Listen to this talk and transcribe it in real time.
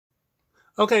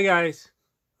Okay, guys.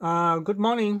 Good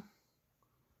morning.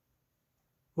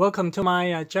 Welcome to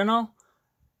my channel.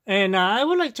 And I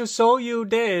would like to show you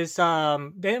this.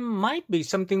 There might be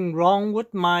something wrong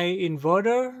with my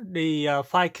inverter, the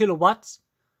 5 kilowatts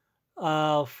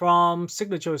from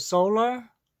Signature Solar.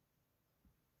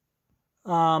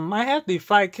 I have the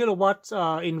 5 kilowatts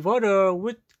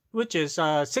inverter, which is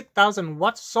 6,000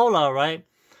 watts solar, right?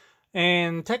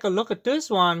 And take a look at this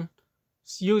one.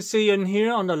 You see in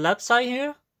here on the left side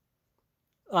here.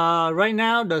 Right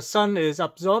now the sun is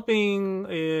absorbing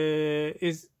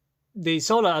is the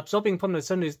solar absorbing from the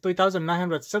sun is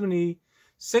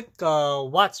 3,976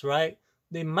 watts, right?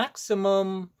 The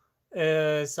maximum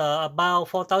is about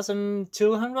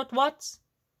 4,200 watts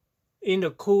in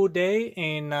the cool day,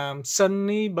 and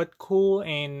sunny but cool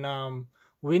and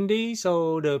windy,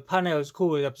 so the panel is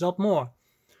cool, it absorb more.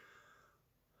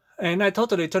 And I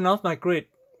totally turn off my grid.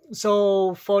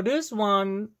 So for this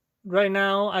one, right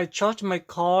now I charge my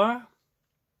car,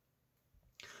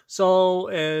 so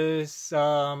it's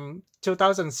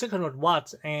 2,600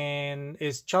 watts, and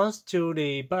it's charged to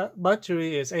the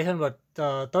battery is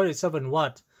 837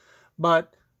 watts.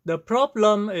 But the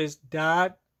problem is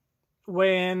that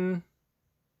when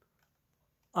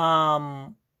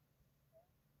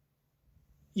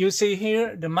you see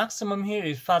here, the maximum here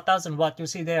is 5,000 watts. You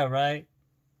see there, right?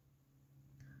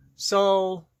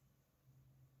 So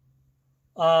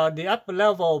the upper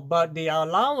level, but the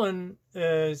allowance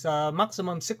is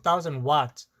maximum 6,000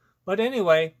 watts. But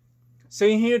anyway,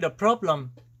 see here the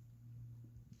problem.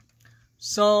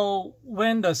 So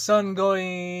when the sun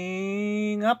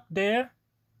going up there,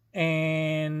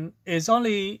 and it's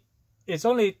only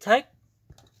take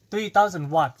 3,000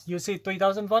 watts. You see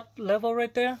 3,000 watt level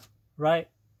right there, right?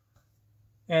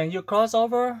 And you cross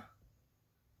over,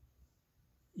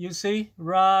 you see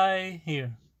right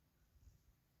here.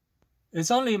 It's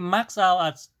only max out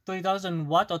at 3,000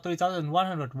 watt or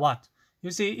 3,100 watt.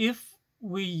 You see, if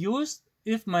we use,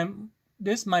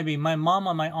 this might be my mom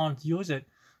or my aunt use it,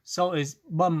 so it's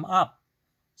bump up.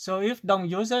 So if don't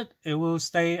use it, it will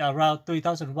stay around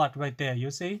 3,000 watt right there,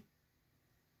 you see.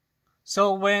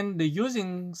 So when the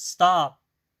using stop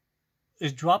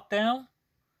is dropped down,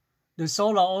 the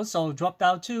solar also dropped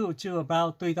down too, to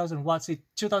about 3,000 watts,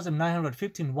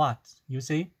 2,915 watts, you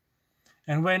see.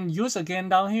 And when use again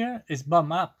down here, it's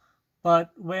bump up.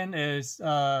 But when it's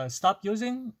stop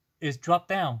using, it's dropped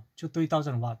down to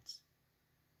 3,000 watts.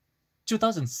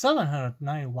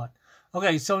 2,790 watts.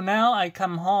 Okay, so now I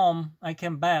come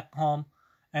back home,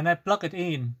 and I plug it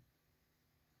in.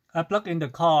 I plug in the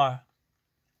car,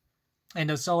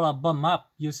 and the solar bump up,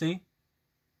 you see.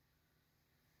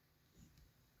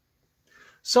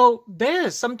 So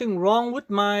there's something wrong with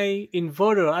my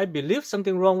inverter. I believe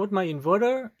something wrong with my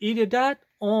inverter. Either that,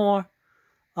 or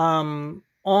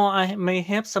I may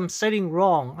have some setting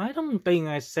wrong. I don't think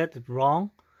I set it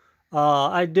wrong.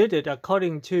 I did it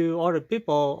according to other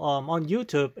people on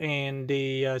YouTube and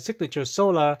the Signature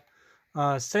Solar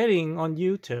setting on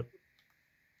YouTube.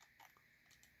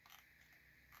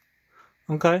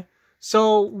 Okay.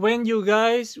 So when you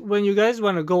guys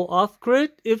want to go off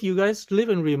grid, if you guys live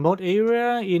in remote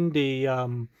area, in the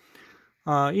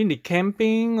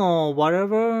camping or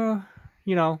whatever,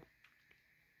 you know,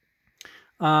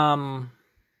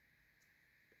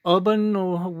 urban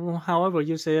or however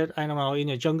you say it, I don't know, in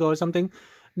a jungle or something,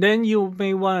 then you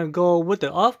may want to go with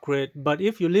the off grid. But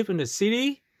if you live in the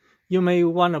city, you may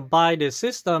want to buy the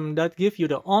system that gives you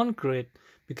the on grid,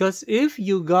 because if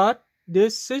you got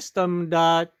this system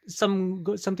that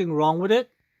something wrong with it,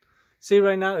 see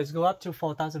right now it's go up to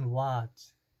 4,000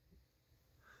 watts.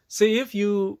 See, if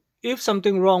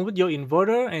something wrong with your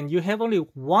inverter and you have only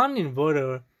one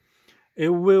inverter,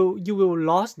 you will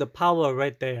lose the power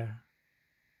right there.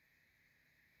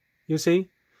 You see,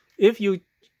 if you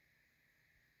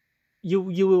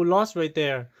will lose right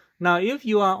there. Now if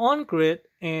you are on grid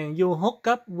and you hook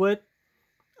up with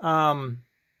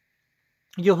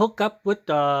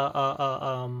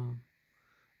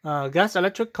gas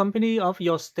electric company of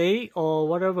your state or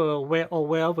whatever,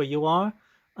 wherever you are.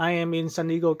 I am in San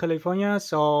Diego, California,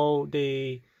 so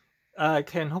I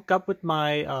can hook up with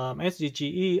my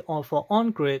SDGE or for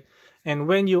on grid. And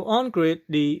when you on grid,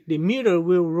 the meter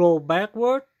will roll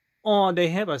backward, or they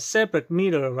have a separate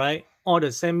meter, right? Or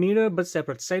the same meter but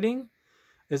separate setting.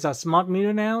 It's a smart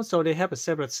meter now, so they have a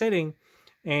separate setting.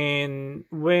 And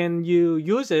when you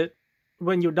use it,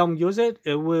 when you don't use it,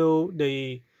 it will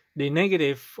the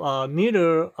negative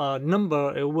meter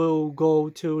number, it will go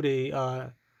to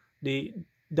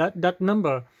that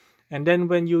number. And then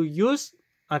when you use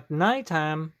at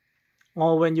nighttime,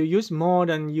 or when you use more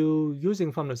than you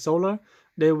using from the solar,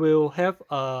 they will have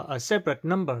a separate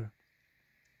number.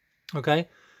 Okay,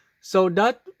 so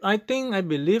that I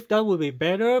believe that will be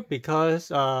better,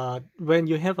 because when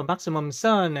you have a maximum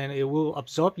sun, and it will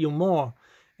absorb you more,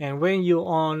 and when you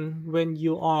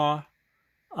are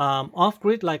off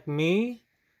grid like me,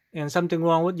 and something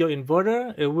wrong with your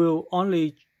inverter, it will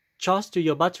only charge to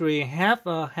your battery half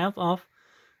of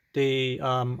the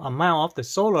amount of the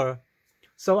solar.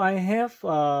 So I have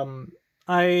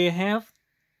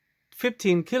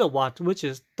 15 kilowatt, which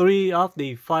is 3 of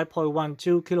the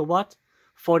 5.12 kilowatt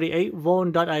 48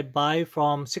 volt that I buy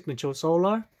from Signature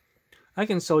Solar. I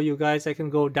can show you guys. I can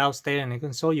go downstairs and I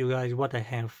can show you guys what I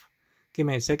have. Give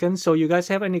me a second. So you guys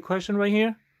have any question right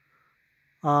here?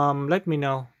 Let me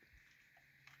know.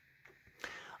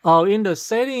 Oh, in the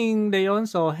setting, they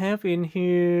also have in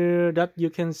here that you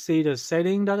can see the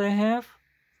setting that I have.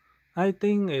 I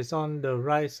think it's on the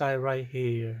right side right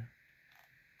here.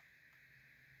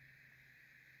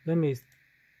 Let me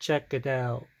check it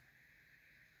out.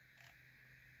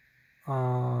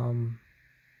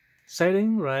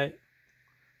 Setting, right?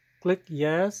 Click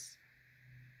yes.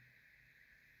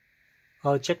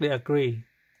 I'll check the agree.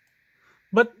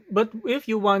 But if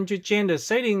you want to change the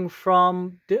setting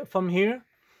from here,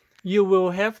 you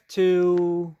will have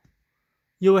to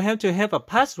have a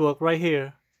password right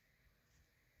here.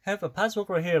 Have a password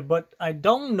right here, but I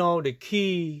don't know the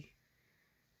key.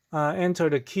 Enter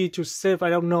the key to save. I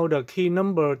don't know the key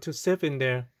number to save in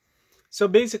there. So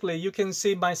basically, you can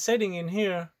see my setting in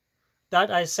here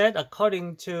that I set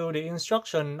according to the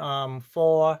instruction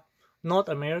for North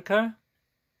America.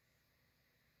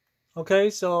 Okay,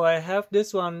 so I have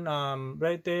this one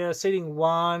right there, setting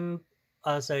 1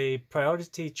 as a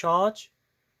priority charge,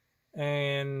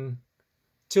 and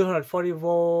 240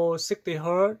 volt, 60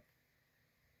 hertz.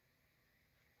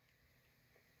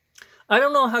 I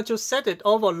don't know how to set it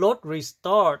overload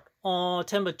restart or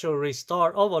temperature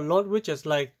restart. Overload, which is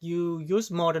like you use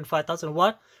more than 5,000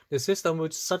 watt, the system will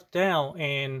shut down,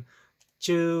 and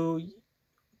to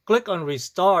click on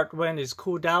restart when it's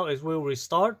cooled down, it will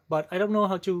restart. But I don't know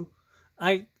how to.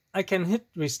 I can hit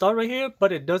restart right here,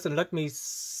 but it doesn't let me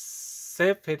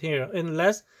save it here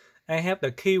unless I have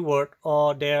the keyword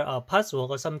or their password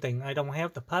or something. I don't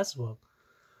have the password.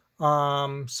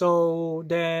 So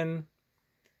then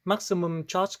maximum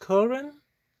charge current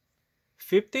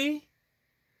 50.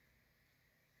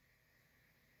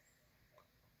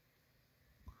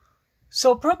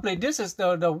 So probably this is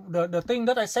the thing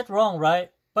that I said wrong,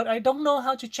 right? But I don't know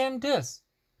how to change this.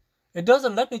 It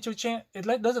doesn't let me to change. It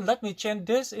doesn't let me change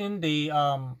this in the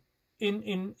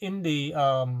in the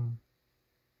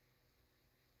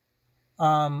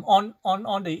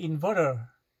on the inverter.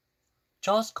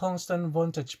 Charge constant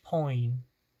voltage point.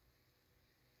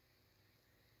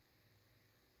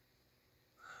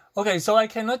 Okay, so I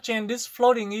cannot change this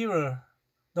floating either.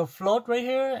 The float right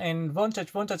here, and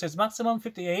voltage is maximum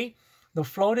 58. The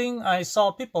floating, I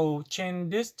saw people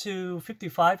change this to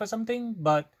 55 or something,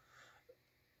 but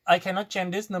I cannot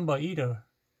change this number either.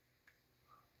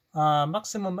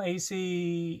 Maximum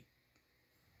AC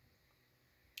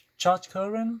charge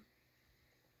current.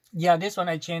 Yeah, this one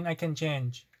I can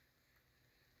change.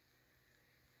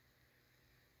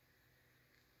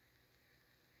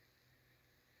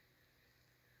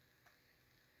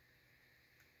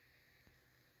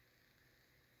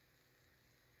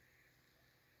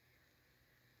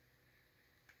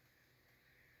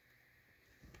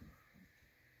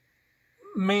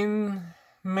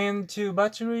 Main to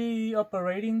battery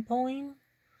operating point.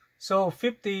 So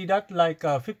 50, that like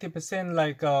 50%,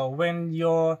 like when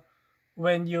your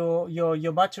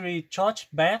battery charge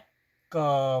back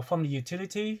from the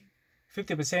utility,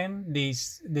 50%,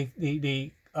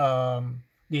 the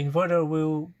inverter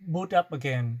will boot up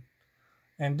again.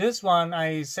 And this one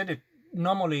I set it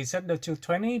normally set that to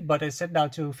 20, but I set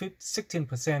down to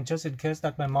 16% just in case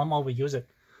that my mom overuse it.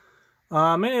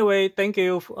 Anyway, thank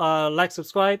you. Like,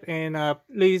 subscribe, and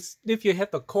please, if you have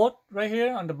the code right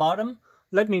here on the bottom,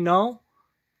 let me know.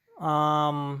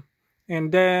 And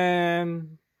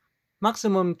then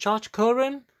maximum charge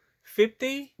current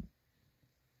 50.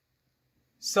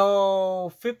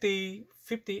 So 50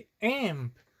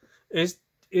 amp. Is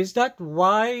that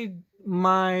why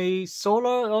my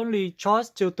solar only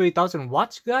charged to 3,000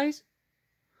 watts, guys?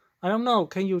 I don't know.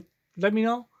 Can you let me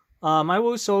know? I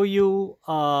will show you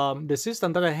the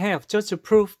system that I have just to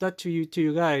prove that to you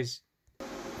guys.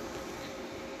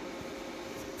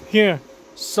 Here,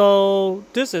 so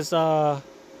this is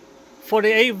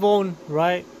 48 volt,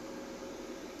 right?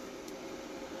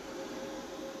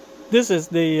 This is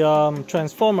the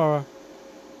transformer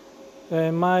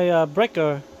and my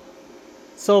breaker.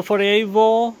 So 48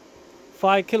 volt,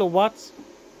 5 kilowatts.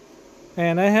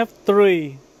 and I have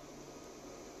 3.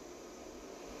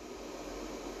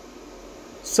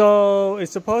 So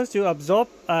it's supposed to absorb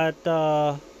at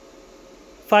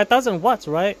 5,000 watts,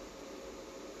 right?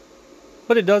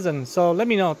 But it doesn't. So let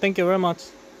me know. Thank you very much.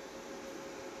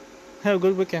 Have a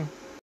good weekend.